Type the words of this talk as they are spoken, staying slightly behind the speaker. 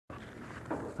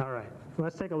All right,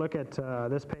 let's take a look at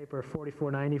this paper,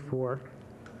 4494.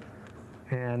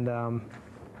 And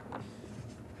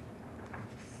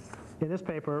in this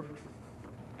paper,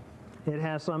 it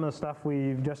has some of the stuff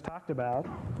we've just talked about,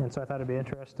 and so I thought it'd be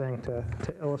interesting to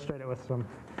illustrate it with some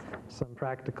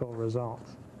practical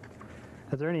results.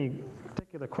 Is there any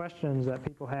particular questions that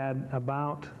people had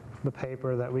about the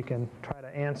paper that we can try to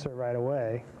answer right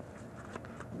away?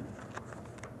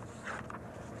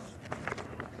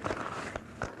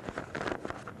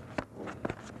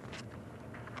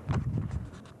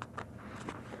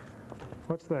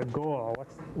 What's the goal?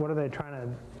 What are they trying to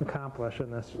accomplish in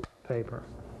this paper?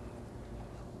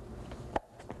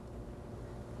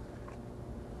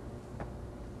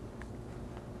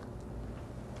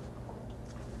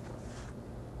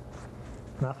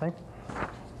 Nothing?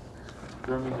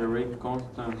 Determine the rate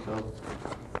constants of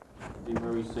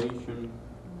dimerization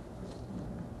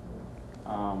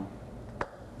of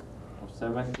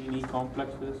 17 E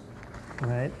complexes.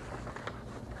 Right.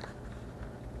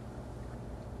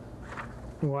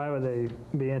 Why would they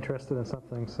be interested in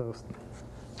something so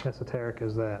esoteric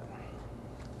as that?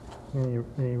 Any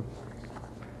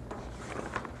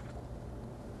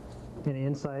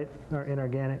insight, or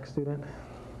inorganic student?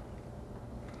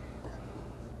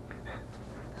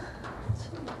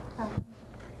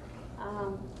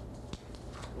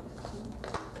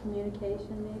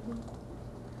 Communication, maybe?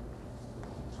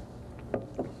 I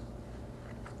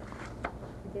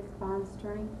guess bond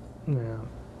strength? Yeah.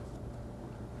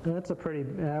 That's a pretty,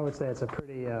 I would say it's a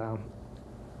pretty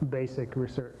basic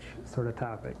research sort of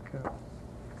topic,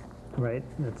 right?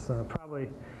 It's probably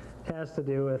has to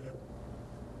do with,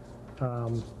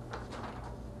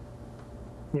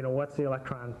 what's the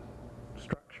electronic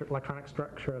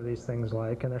structure of these things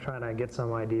like, and they're trying to get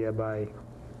some idea by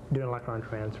doing electron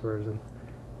transfers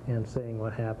and seeing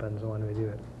what happens when we do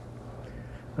it.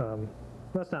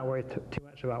 Let's not worry too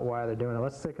much about why they're doing it.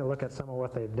 Let's take a look at some of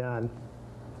what they've done.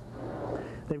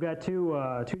 They've got two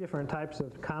different types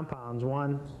of compounds.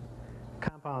 One,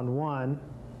 compound 1,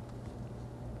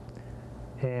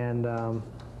 and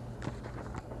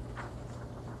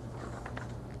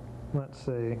let's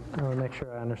see. I want to make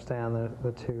sure I understand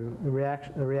the two. The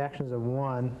reactions of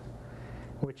 1,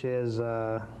 which is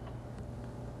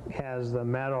has the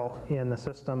metal in the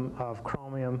system of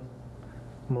chromium,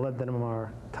 molybdenum,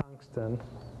 or tungsten,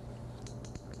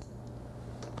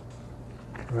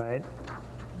 right?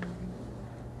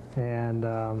 And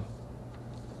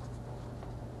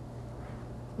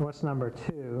what's number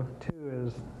 2?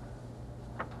 2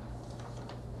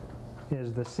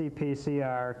 is the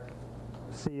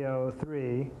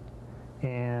CpCrCO3,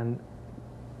 and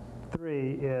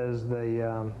 3 is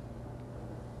the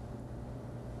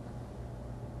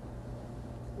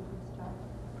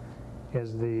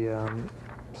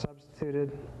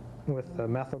substituted with the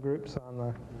methyl groups on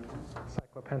the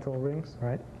cyclopentyl rings,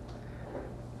 right?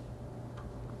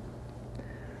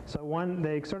 So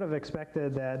they sort of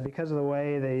expected that because of the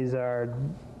way these are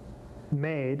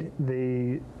made,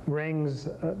 the rings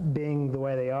being the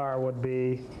way they are would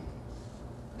be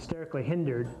sterically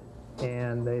hindered,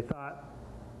 and they thought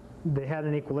they had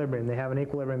an equilibrium. They have an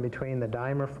equilibrium between the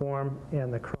dimer form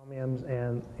and the chromiums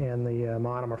and the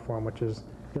monomer form, which is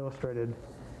illustrated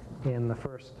in the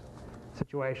first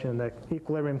situation. The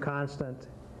equilibrium constant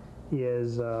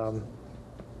is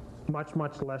much,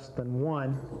 much less than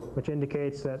 1, which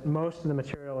indicates that most of the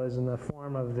material is in the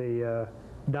form of the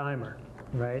dimer,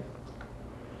 right?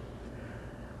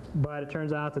 But it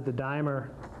turns out that the dimer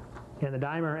and the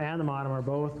monomer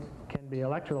both can be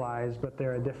electrolyzed, but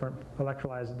they're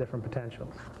electrolyzed at different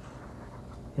potentials.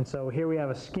 And so here we have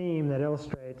a scheme that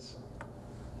illustrates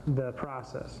the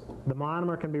process. The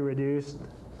monomer can be reduced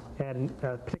at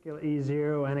a particular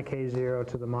E0 and a K0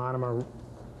 to the monomer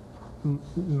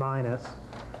minus,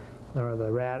 or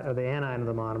the anion of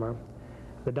the monomer.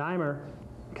 The dimer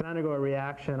can undergo a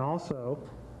reaction also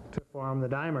to form the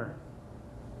dimer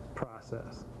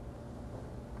process.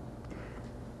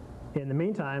 In the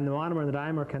meantime, the monomer and the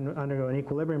dimer can undergo an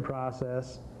equilibrium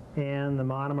process, and the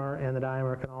monomer and the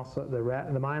dimer can also, the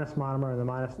minus monomer and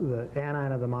the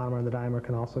anion of the monomer and the dimer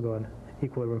can also go an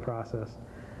equilibrium process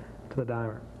to the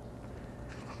dimer.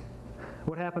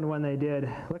 What happened when they did,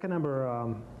 look at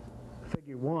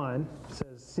figure 1, it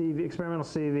says experimental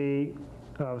CV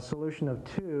of solution of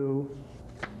 2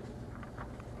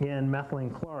 in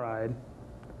methylene chloride.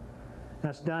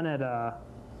 That's done at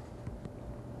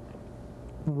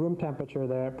room temperature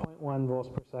there at 0.1 volts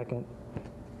per second.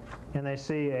 And they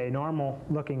see a normal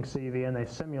looking CV, and they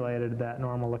simulated that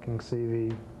normal looking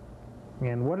CV.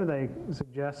 And what do they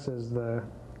suggest is the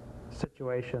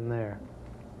situation there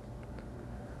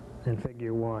in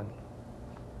figure 1?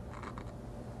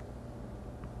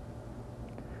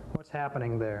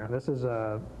 happening there. This is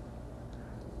a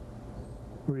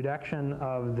reduction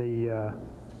of the,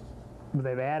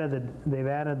 they've added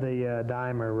the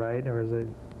dimer, right? Or is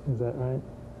that right?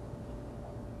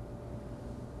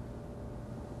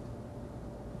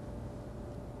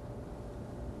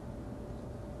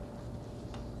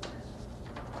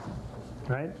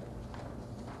 Right?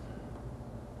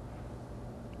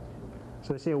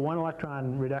 So they see a 1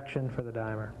 electron reduction for the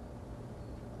dimer.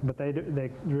 But they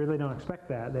really don't expect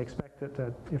that. They expect it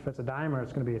to, if it's a dimer,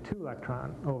 it's going to be a 2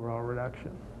 electron overall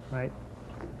reduction, right?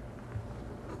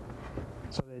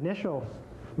 So the initial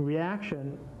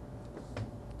reaction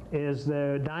is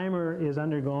the dimer is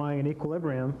undergoing an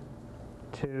equilibrium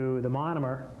to the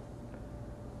monomer,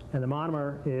 and the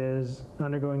monomer is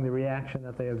undergoing the reaction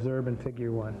that they observe in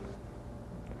figure 1.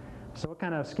 So what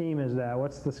kind of scheme is that?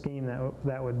 What's the scheme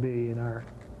that would be in our,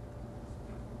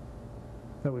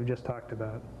 that we've just talked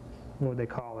about? What would they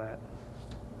call that?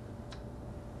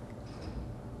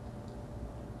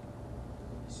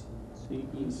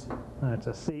 CE. It's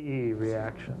a CE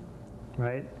reaction,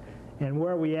 right? And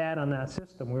where are we at on that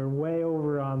system? We're way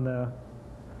over on the,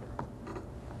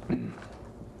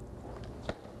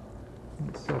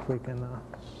 let's see if we can,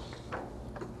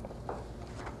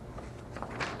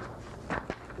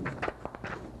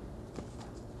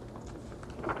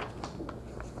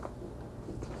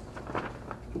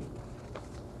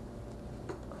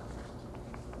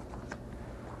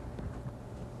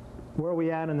 where are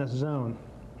we at in this zone?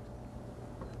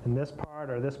 In this part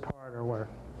or where?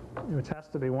 It has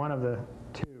to be one of the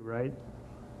two, right?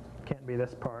 Can't be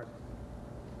this part.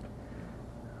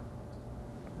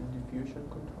 The diffusion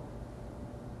control.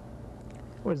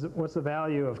 What's the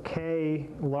value of K,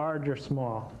 large or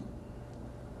small?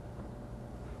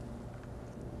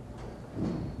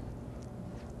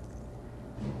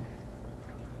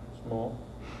 Small.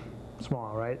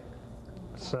 Small, right?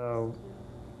 So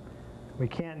we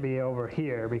can't be over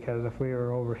here, because if we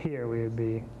were over here, we would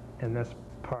be in this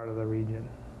part of the region.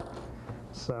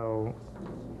 So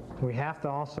we have to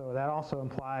also, that also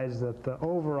implies that the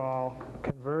overall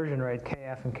conversion rate,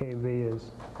 Kf and Kv,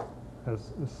 is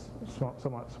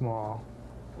somewhat small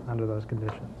under those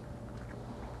conditions.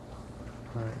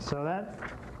 All right,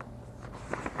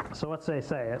 so what's they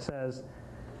say? It says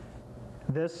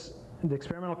the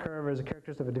experimental curve is a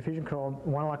characteristic of a diffusion-controlled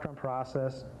 1 electron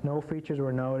process. No features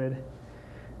were noted.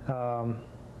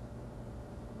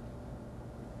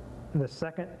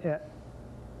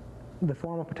 The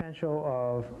formal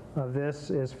potential of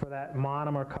this is for that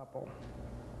monomer couple.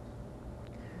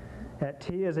 At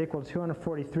T is equal to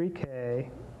 243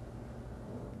 K,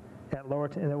 and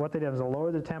what they did was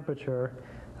lower the temperature.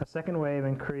 A second wave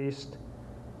increased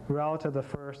relative to the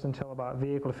first until about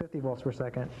V equal to 50 volts per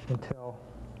second, until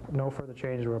no further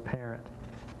changes were apparent.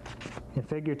 In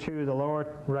figure 2, the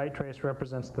lower right trace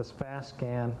represents this fast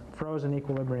scan frozen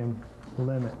equilibrium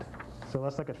limit. So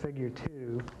let's look at figure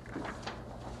 2.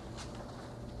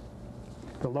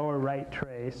 The lower right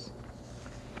trace,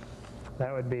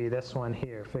 that would be this one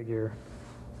here, figure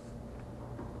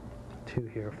 2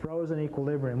 here. Frozen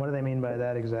equilibrium, what do they mean by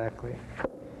that exactly?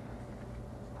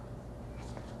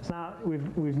 It's not,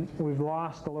 we've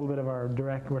lost a little bit of our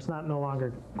direct, it's not no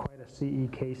longer quite a CE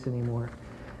case anymore.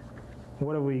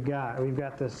 What have we got? We've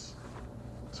got this,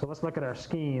 so let's look at our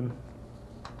scheme.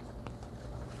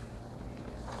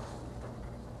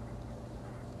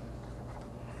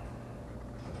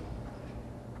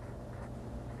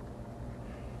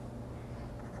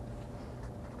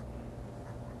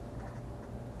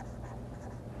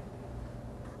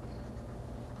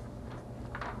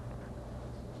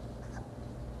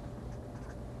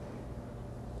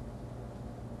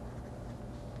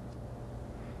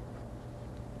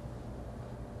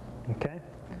 Okay?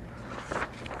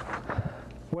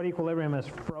 What equilibrium is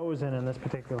frozen in this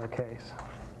particular case?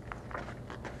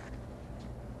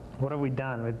 What have we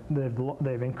done?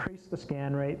 They've increased the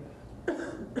scan rate,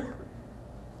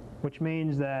 which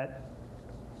means that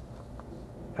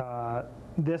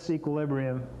this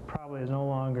equilibrium probably is no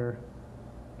longer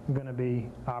going to be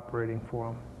operating for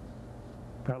them.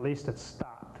 Or at least it's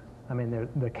stopped. I mean,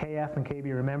 the Kf and Kb,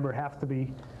 remember, have to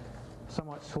be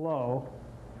somewhat slow,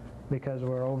 because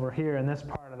we're over here in this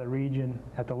part of the region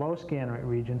at the low scan rate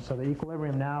region, so the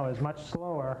equilibrium now is much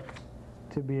slower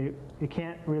to be, you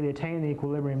can't really attain the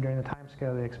equilibrium during the time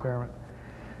scale of the experiment.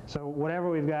 So whatever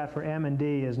we've got for M and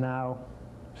D is now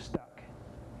stuck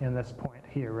in this point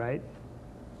here, right?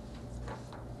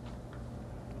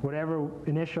 Whatever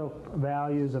initial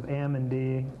values of M and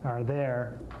D are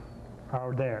there.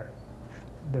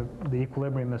 The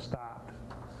equilibrium is stopped.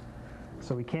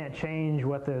 So we can't change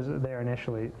what there's there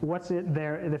initially. What's it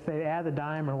there, if they add the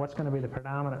dimer, what's going to be the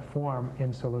predominant form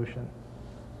in solution?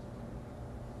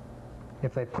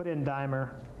 If they put in dimer,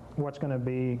 what's going to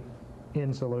be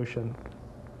in solution?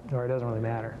 Or it doesn't really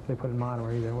matter if they put in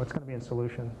monomer either. What's going to be in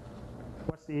solution?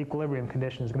 What's the equilibrium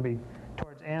condition? Is it going to be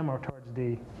towards M or towards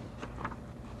D?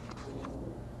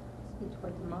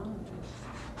 Towards the monomer.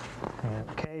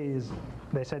 And K is,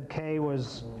 they said K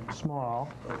was small,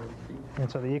 and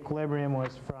so the equilibrium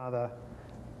was for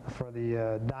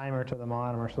the dimer to the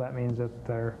monomer, so that means that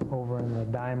they're over in the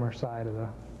dimer side of the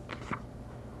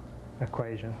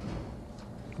equation,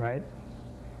 right?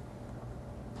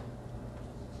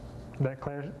 Is that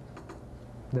clear?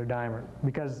 They're dimer.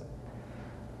 Because,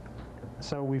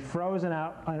 so we've frozen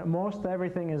out, most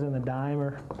everything is in the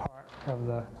dimer part of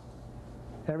the,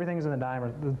 everything's in the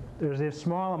dimer. There's a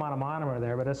small amount of monomer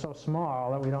there, but it's so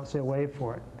small that we don't see a wave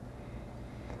for it.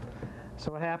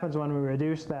 So what happens when we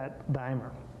reduce that dimer?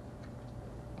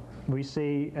 We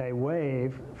see a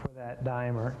wave for that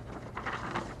dimer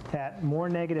at more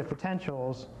negative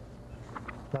potentials.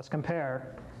 Let's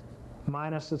compare.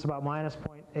 It's about minus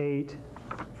 0.8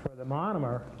 for the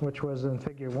monomer, which was in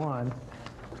figure 1.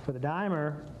 For the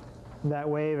dimer, that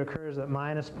wave occurs at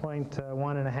minus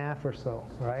 0.1½ or so,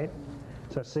 right?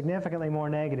 So significantly more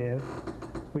negative.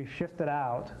 We've shifted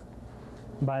out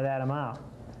by that amount.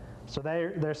 So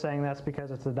they're saying that's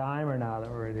because it's the dimer now that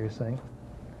we're reducing.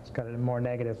 It's got a more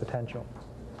negative potential.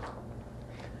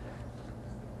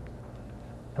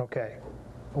 Okay.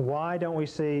 Why don't we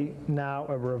see now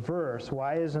a reverse?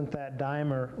 Why isn't that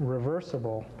dimer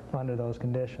reversible under those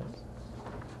conditions?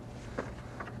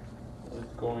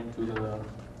 It's going to the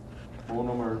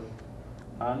monomer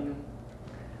anion.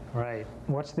 Right.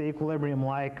 What's the equilibrium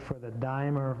like for the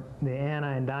dimer, the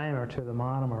anion dimer to the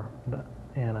monomer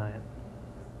anion?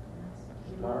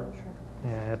 Large.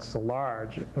 Yeah, it's a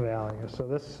large value. So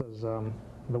this is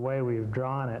the way we've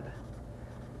drawn it.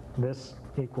 This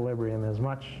equilibrium is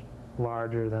much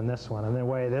larger than this one. And the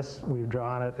way we've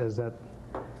drawn it is that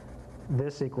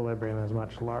this equilibrium is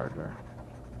much larger.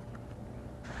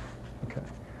 Okay.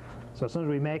 So as soon as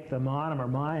we make the monomer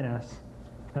minus,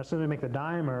 as soon as we make the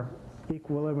dimer,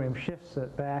 equilibrium shifts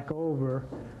it back over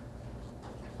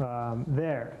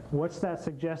there. What's that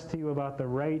suggest to you about the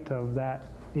rate of that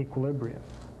equilibrium?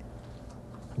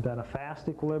 Is that a fast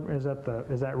equilibrium?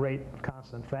 Is that rate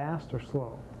constant fast or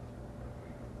slow?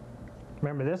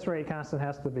 Remember, this rate constant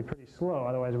has to be pretty slow,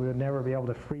 otherwise we would never be able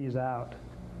to freeze out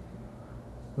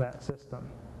that system.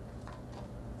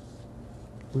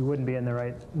 We wouldn't be in the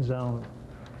right zone.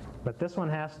 But this one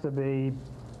has to be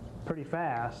pretty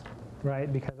fast,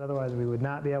 right? Because otherwise we would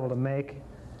not be able to make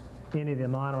any of the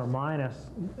monomer minus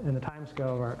in the time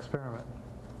scale of our experiment.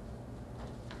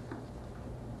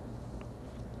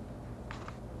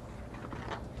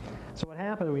 So what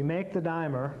happens, we make the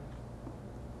dimer,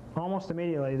 almost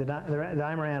immediately, the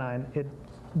dimer anion, it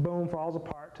boom, falls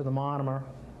apart to the monomer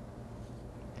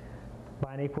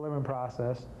by an equilibrium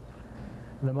process.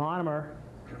 The monomer,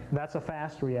 that's a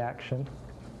fast reaction.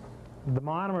 The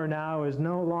monomer now is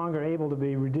no longer able to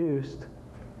be reduced.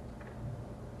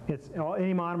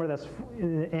 Any monomer that's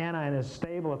in the anion is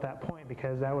stable at that point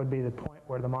because that would be the point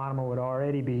where the monomer would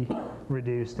already be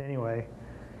reduced anyway.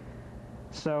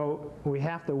 So we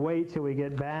have to wait till we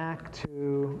get back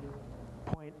to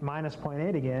minus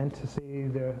 0.8 again to see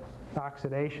the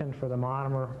oxidation for the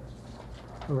monomer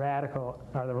radical,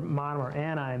 or the monomer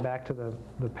anion back to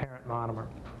the parent monomer.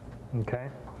 Okay?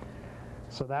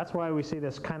 So that's why we see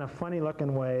this kind of funny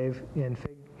looking wave in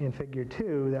figure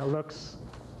 2 that looks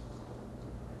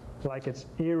like it's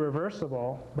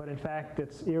irreversible, but in fact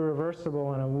it's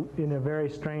irreversible in a very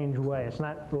strange way. It's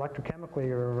not electrochemically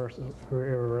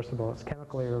irreversible, it's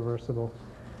chemically irreversible,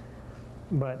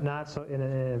 but not so in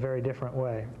a very different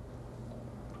way.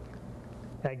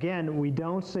 Again, we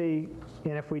don't see,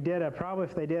 and if they did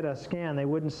a scan, they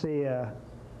wouldn't see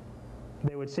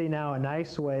they would see now a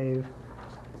nice wave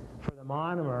for the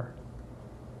monomer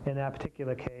in that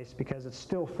particular case because it's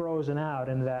still frozen out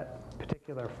in that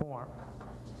particular form.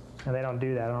 And they don't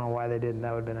do that. I don't know why they didn't.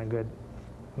 That would have been a good,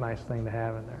 nice thing to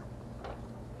have in there.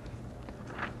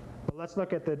 But let's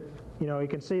look at you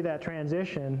can see that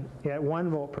transition at 1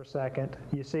 volt per second.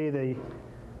 You see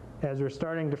as we're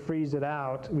starting to freeze it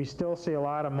out, we still see a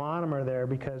lot of monomer there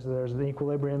because the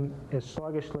equilibrium is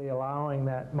sluggishly allowing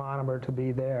that monomer to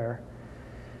be there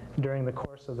during the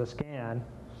course of the scan.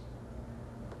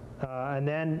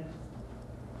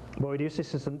 But we do see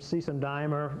some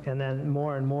dimer, and then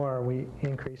more and more we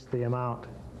increase the amount.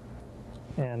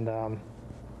 And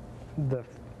the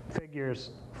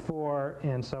figures 4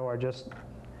 and so are just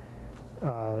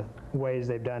ways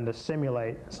they've done to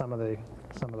simulate some of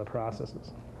the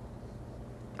processes.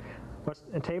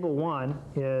 In table 1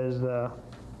 is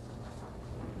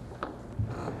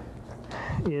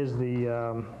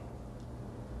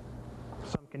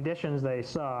some conditions they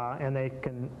saw, and they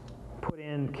can put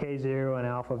in K0 and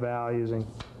alpha values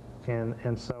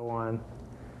and so on.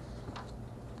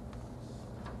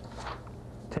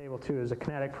 Table 2 is the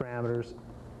kinetic parameters.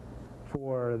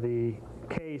 For the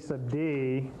K sub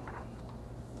D,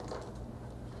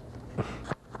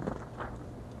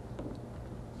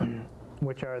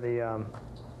 which are the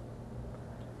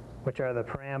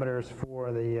parameters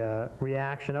for the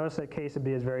reaction. Notice that K sub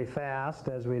D is very fast,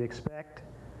 as we'd expect.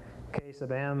 K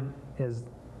sub M is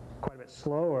quite a bit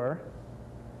slower,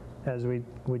 as we'd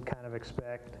kind of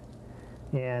expect,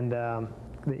 and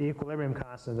the equilibrium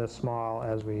constant is small,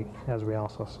 as we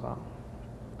also saw.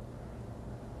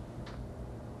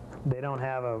 They don't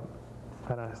have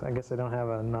I guess they don't have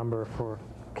a number for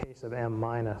K sub M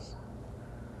minus.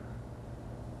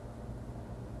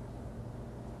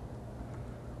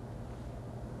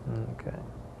 Okay.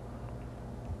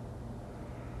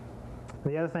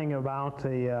 The other thing about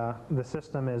the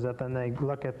system is that then they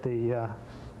look at the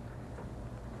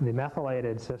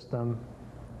methylated system,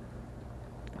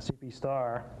 CP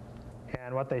star,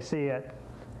 and what they see at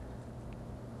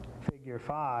figure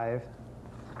 5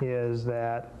 is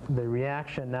that the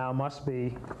reaction now must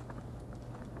be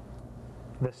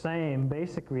the same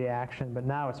basic reaction, but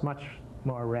now it's much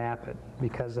more rapid,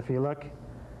 because if you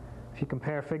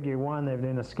compare figure 1, they're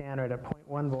doing a scan rate at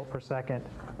 0.1 volt per second.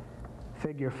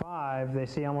 Figure 5, they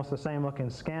see almost the same looking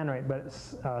scan rate, but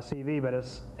it's CV, but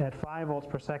it's at 5 volts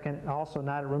per second, also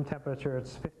not at room temperature.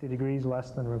 It's 50 degrees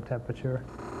less than room temperature,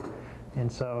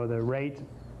 and so the rate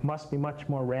must be much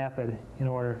more rapid in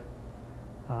order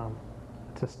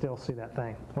to still see that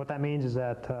thing. What that means is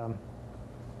that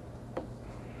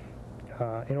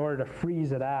in order to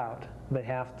freeze it out, they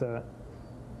have to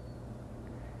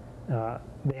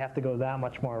go that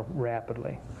much more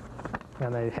rapidly,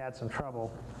 and they had some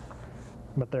trouble,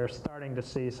 but they're starting to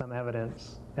see some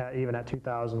evidence even at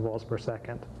 2,000 volts per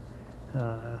second,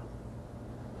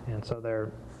 and so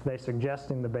they're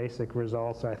suggesting the basic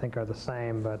results I think are the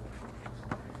same, but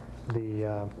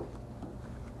the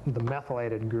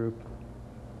methylated group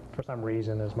for some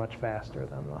reason is much faster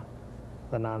than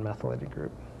the non-methylated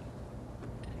group.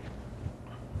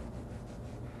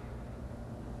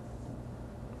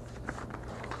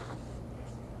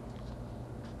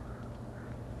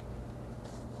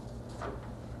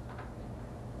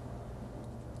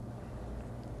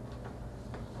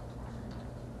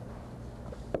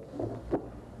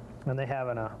 And they have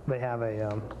a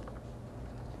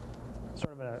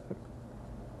sort of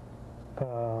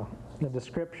a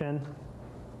description.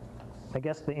 I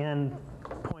guess the end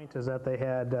point is that they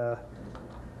had the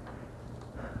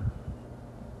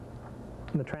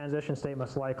transition state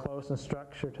must lie close in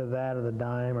structure to that of the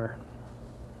dimer.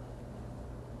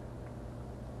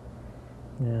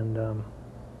 And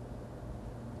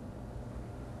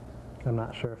I'm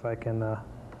not sure if I can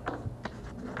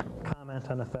comment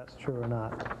on if that's true or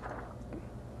not.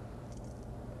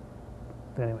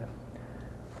 Anyway,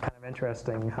 kind of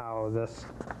interesting how this,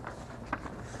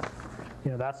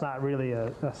 that's not really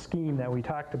a scheme that we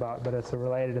talked about, but it's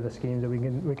related to the schemes that we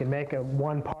can make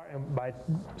one part by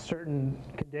certain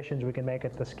conditions. We can make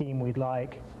it the scheme we'd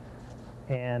like,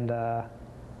 and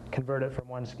convert it from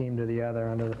one scheme to the other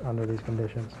under these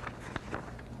conditions.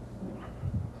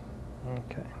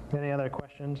 Okay. Any other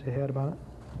questions you had about it?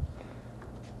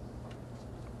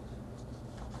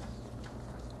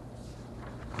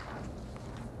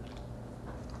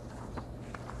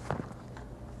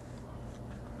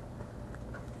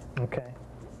 Okay.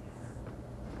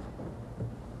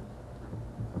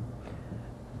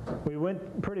 We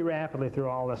went pretty rapidly through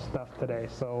all this stuff today,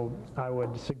 so I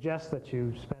would suggest that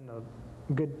you spend a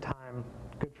good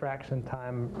fraction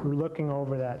time looking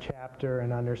over that chapter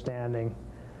and understanding.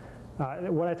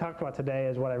 What I talked about today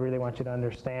is what I really want you to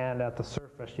understand at the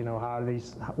surface,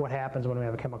 what happens when we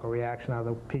have a chemical reaction, how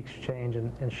the peaks change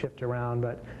and shift around.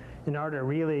 But in order to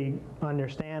really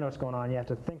understand what's going on, you have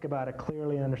to think about it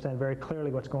clearly and understand very clearly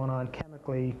what's going on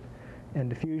chemically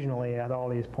and diffusionally at all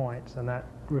these points. And that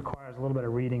requires a little bit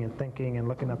of reading and thinking and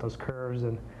looking at those curves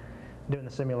and doing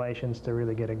the simulations to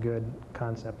really get a good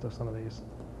concept of some of these,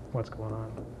 what's going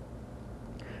on.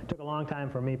 It took a long time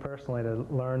for me personally to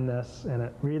learn this, and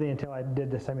it really, until I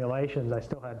did the simulations, I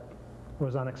still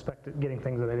was unexpected, getting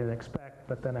things that I didn't expect,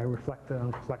 but then on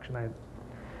reflection, I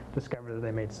discovered that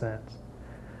they made sense.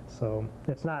 So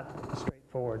it's not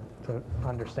straightforward to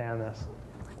understand this.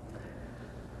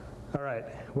 All right,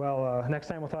 well, next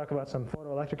time we'll talk about some photo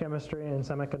electrochemistry and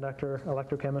semiconductor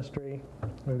electrochemistry.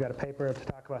 We've got a paper to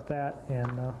talk about that,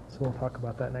 and so we'll talk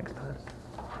about that next time.